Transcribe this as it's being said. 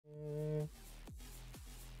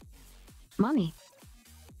Mommy.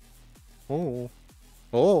 Oh.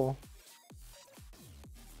 Oh.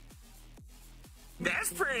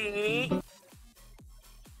 That's pretty.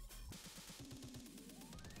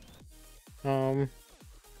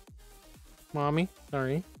 Mommy.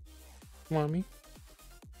 Sorry. Mommy.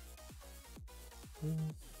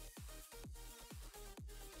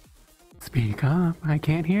 Speak up. I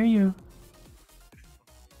can't hear you.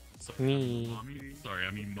 Sorry, Me. mommy. Sorry,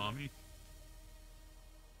 I mean mommy.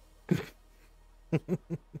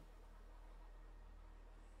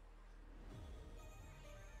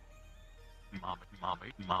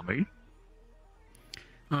 Mommy.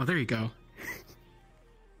 Oh, there you go.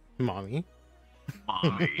 Mommy.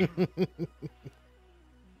 Mommy.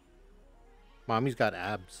 Mommy's got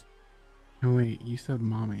abs. Oh, wait, you said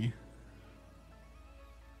mommy.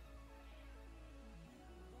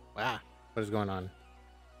 Wow. What is going on?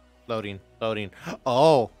 Loading. Loading.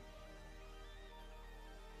 Oh.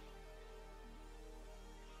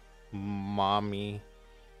 Mommy.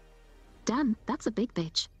 Damn, that's a big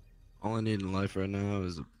bitch. All I need in life right now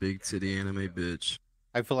is a big titty anime bitch.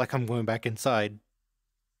 I feel like I'm going back inside.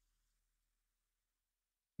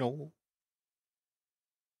 No.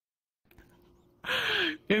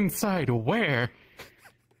 Inside where?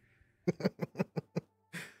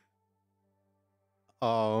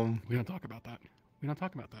 We don't talk about that. We don't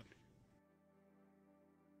talk about that.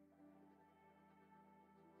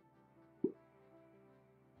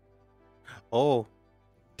 Oh.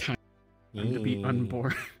 Time to be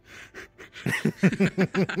unborn.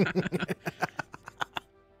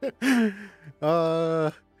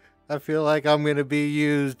 I feel like I'm gonna be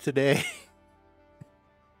used today.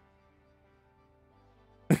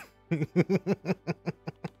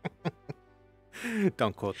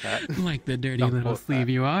 Don't quote that. Like the dirty Don't little quote sleeve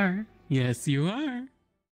that. you are. Yes, you are.